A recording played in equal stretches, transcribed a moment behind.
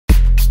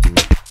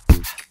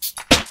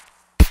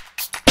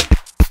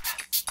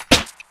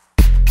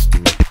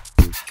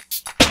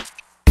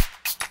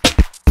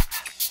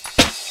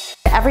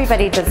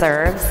Everybody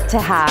deserves to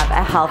have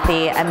a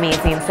healthy,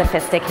 amazing,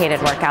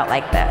 sophisticated workout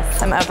like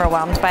this. I'm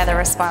overwhelmed by the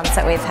response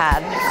that we've had.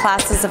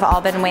 Classes have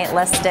all been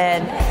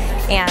waitlisted,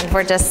 and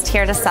we're just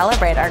here to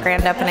celebrate our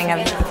grand opening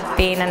of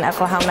being in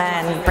Oklahoma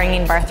and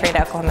bringing barre3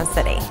 to Oklahoma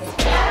City.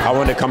 I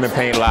wanted to come and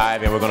paint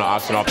live, and we're going to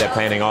auction off that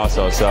painting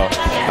also. So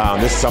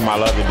this is something I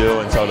love to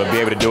do, and so to be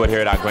able to do it here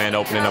at our grand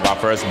opening of our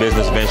first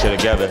business venture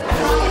together,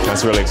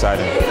 that's really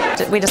exciting.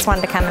 We just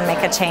wanted to come and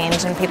make a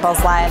change in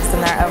people's lives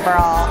and their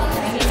overall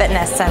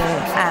fitness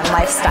and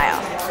lifestyle.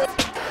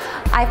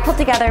 I've pulled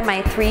together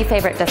my 3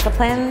 favorite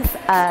disciplines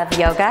of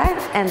yoga,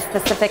 and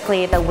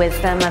specifically the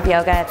wisdom of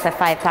yoga. It's a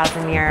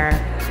 5,000-year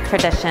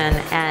tradition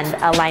and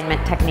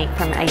alignment technique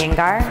from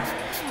Iyengar,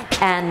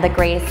 and the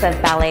grace of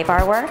ballet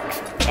bar work,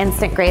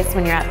 instant grace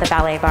when you're at the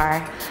ballet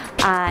bar,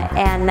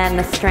 and then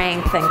the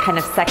strength and kind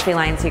of sexy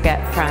lines you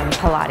get from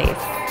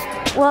Pilates.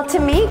 Well, to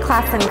me,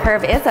 Classen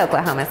Curve is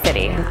Oklahoma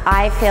City.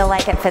 I feel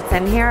like it fits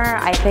in here.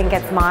 I think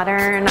it's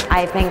modern.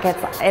 I think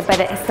but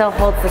it still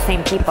holds the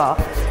same people.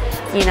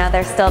 You know,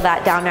 there's still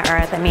that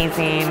down-to-earth,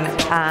 amazing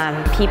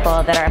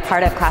people that are a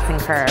part of Classen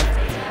Curve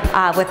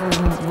with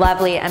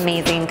lovely,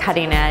 amazing,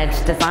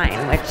 cutting-edge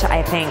design, which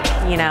I think,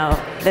 you know,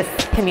 this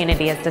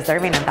community is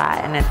deserving of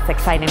that, and it's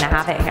exciting to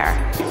have it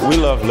here. We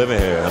love living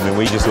here. I mean,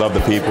 we just love the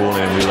people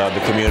and we love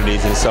the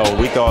communities, and so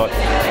we thought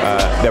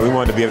that we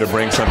wanted to be able to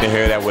bring something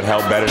here that would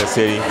help better the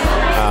city,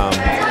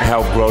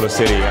 help grow the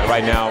city.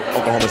 Right now,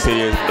 Oklahoma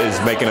City is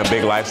making a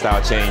big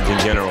lifestyle change in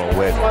general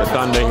with the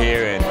Thunder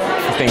here and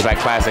things like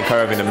Classen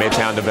Curve and the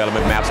Midtown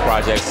Development Maps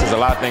projects. There's a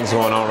lot of things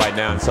going on right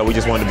now, and so we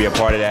just wanted to be a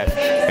part of that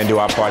and do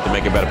our part to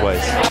make it a better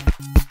place.